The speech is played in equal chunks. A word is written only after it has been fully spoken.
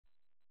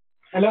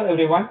Hello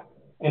everyone.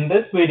 In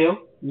this video,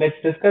 let's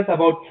discuss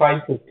about file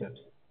systems.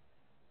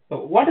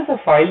 So what is a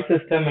file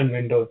system in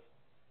Windows?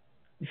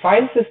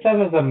 File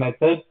system is a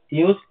method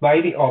used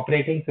by the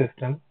operating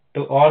system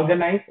to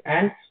organize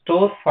and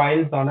store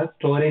files on a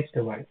storage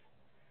device.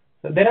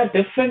 So there are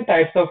different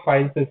types of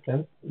file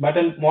systems, but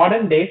in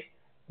modern days,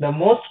 the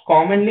most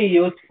commonly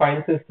used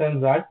file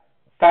systems are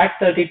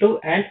FAT32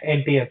 and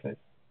NTFS.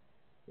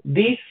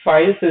 These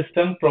file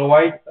systems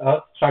provide a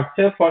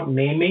structure for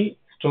naming,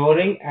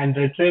 storing, and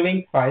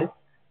retrieving files,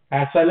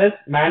 as well as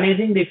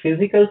managing the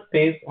physical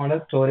space on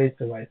a storage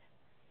device.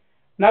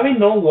 Now we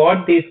know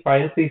what these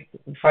file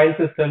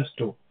systems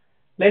do.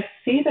 Let's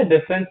see the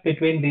difference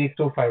between these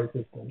two file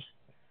systems.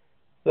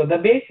 So the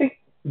basic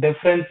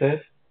difference is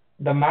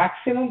the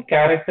maximum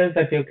characters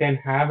that you can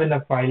have in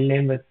a file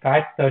name with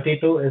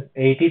FAT32 is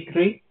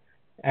 83,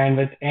 and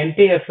with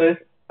NTFS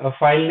a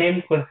file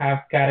name could have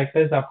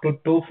characters up to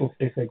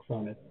 256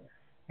 on it.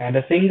 And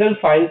a single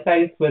file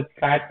size with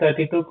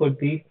FAT32 could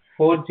be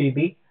 4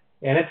 GB.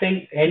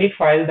 Any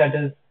file that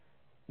is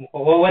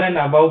over and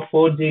above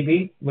 4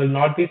 GB will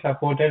not be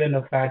supported in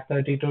a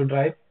FAT32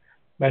 drive.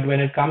 But when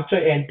it comes to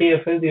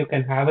NTFS, you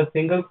can have a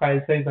single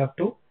file size up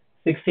to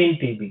 16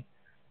 TB.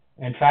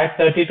 And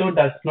FAT32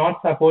 does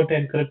not support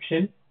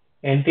encryption.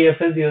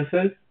 NTFS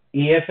uses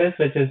EFS,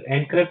 which is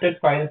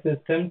encrypted file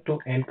system, to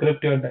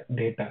encrypt your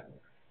data.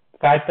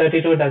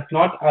 FAT32 does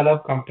not allow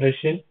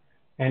compression,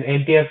 and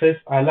NTFS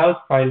allows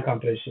file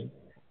compression.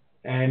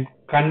 And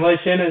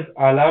conversion is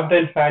allowed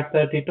in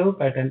FAT32,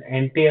 but in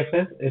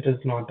NTFS it is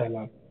not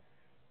allowed.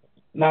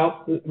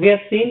 Now we have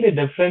seen the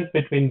difference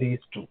between these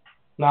two.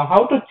 Now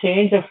how to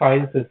change a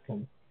file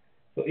system?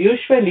 So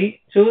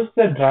usually choose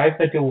the drive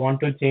that you want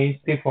to change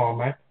the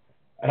format.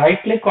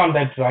 Right click on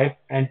that drive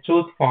and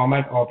choose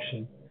format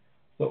option.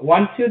 So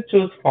once you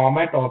choose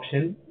format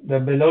option, the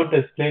below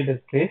display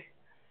displays,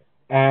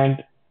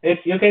 and if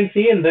you can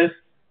see in this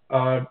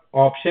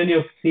option,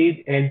 you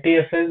see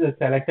NTFS is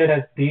selected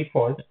as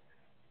default.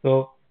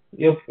 So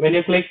when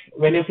you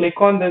click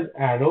on this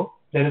arrow,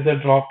 there is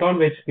a drop down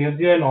which gives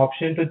you an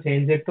option to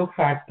change it to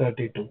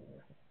FAT32,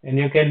 and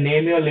you can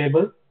name your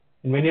label.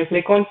 And when you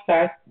click on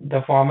start,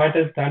 the format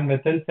is done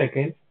within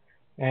seconds.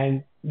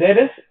 And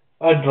there is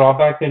a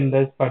drawback in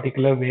this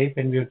particular way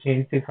when you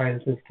change the file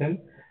system.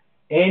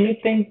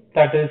 Anything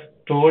that is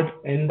stored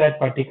in that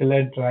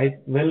particular drive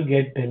will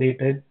get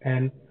deleted,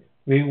 and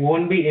we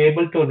won't be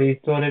able to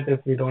restore it if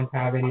we don't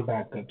have any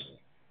backups.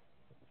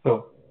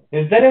 So,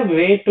 is there a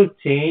way to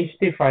change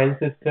the file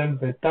system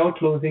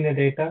without losing the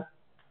data?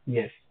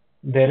 Yes,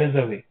 there is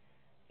a way.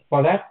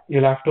 For that,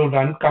 you'll have to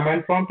run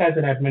command prompt as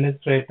an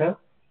administrator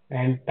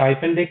and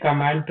type in the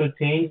command to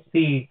change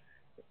the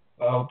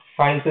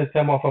file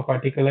system of a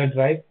particular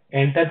drive,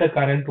 enter the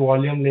current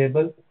volume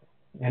label,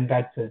 and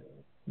that's it.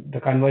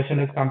 The conversion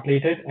is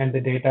completed and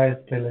the data is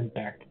still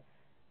intact.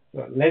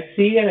 So let's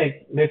see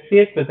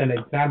it with an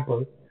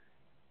example.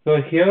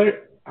 So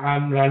here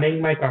I'm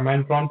running my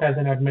command prompt as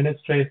an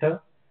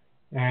administrator,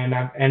 and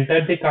I've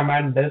entered the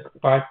command disk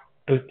part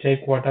to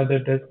check what are the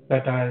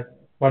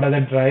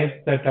drives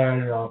that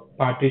are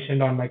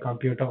partitioned on my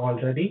computer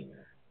already.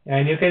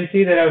 And you can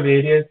see there are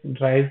various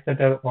drives that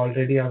are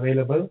already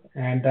available,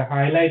 and the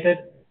highlighted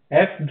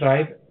F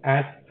drive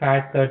as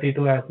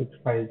FAT32 as its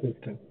file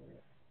system.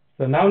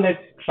 So now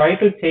let's try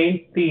to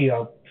change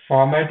the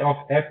format of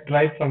F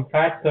drive from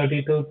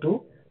FAT32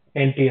 to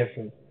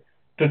NTFS.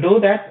 To do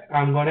that,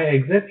 I'm going to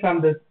exit from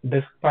this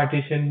disk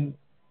partition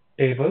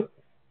table,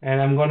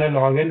 and I'm going to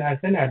log in as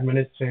an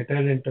administrator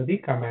into the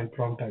command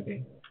prompt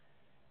again.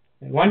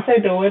 And once I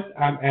do it,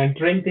 I'm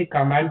entering the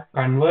command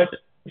convert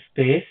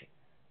space,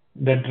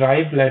 the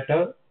drive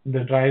letter,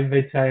 the drive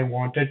which I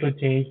wanted to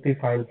change the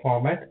file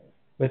format,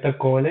 with a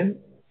colon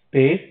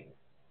space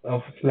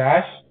of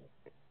slash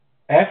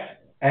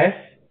fs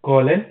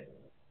colon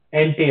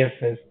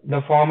NTFS,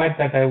 the format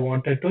that I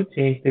wanted to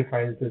change the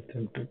file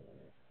system to.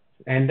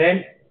 And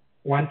then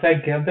once I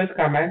give this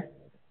command,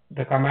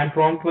 the command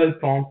prompt will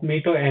prompt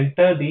me to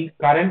enter the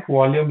current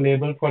volume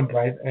label for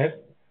drive F.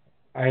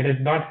 I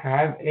did not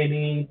have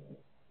any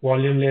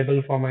volume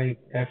label for my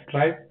F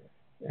drive,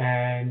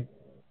 and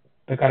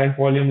the current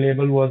volume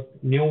label was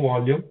new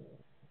volume.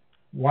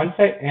 Once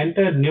I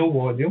enter new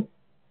volume,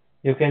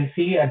 you can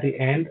see at the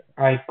end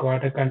I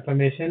got a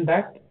confirmation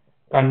that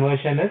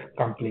conversion is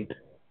complete.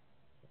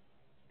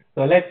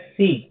 So let's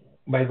see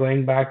by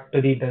going back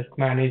to the disk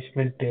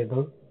management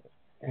table,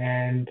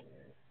 and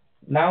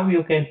now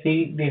you can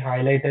see the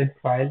highlighted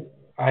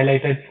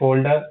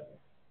folder.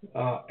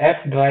 F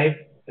drive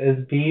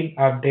is being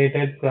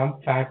updated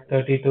from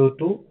FAT32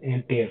 to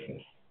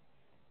NTFS.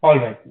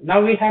 Alright,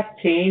 now we have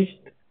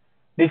changed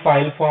the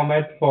file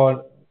format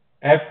for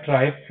F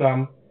drive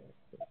from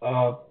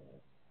uh,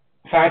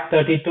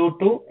 FAT32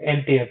 to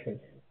NTFS.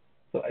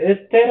 So is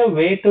there a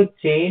way to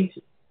change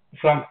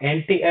from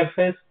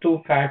NTFS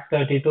to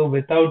FAT32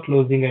 without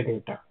losing a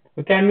data?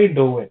 So can we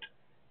do it?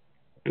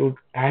 To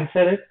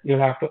answer it, you'll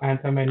have to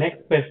answer my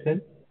next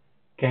question.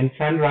 Can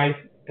sun rise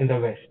in the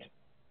west?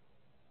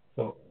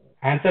 So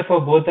answer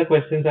for both the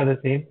questions are the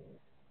same.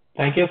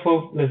 Thank you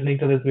for listening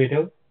to this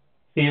video.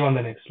 See you on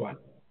the next one.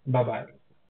 Bye bye.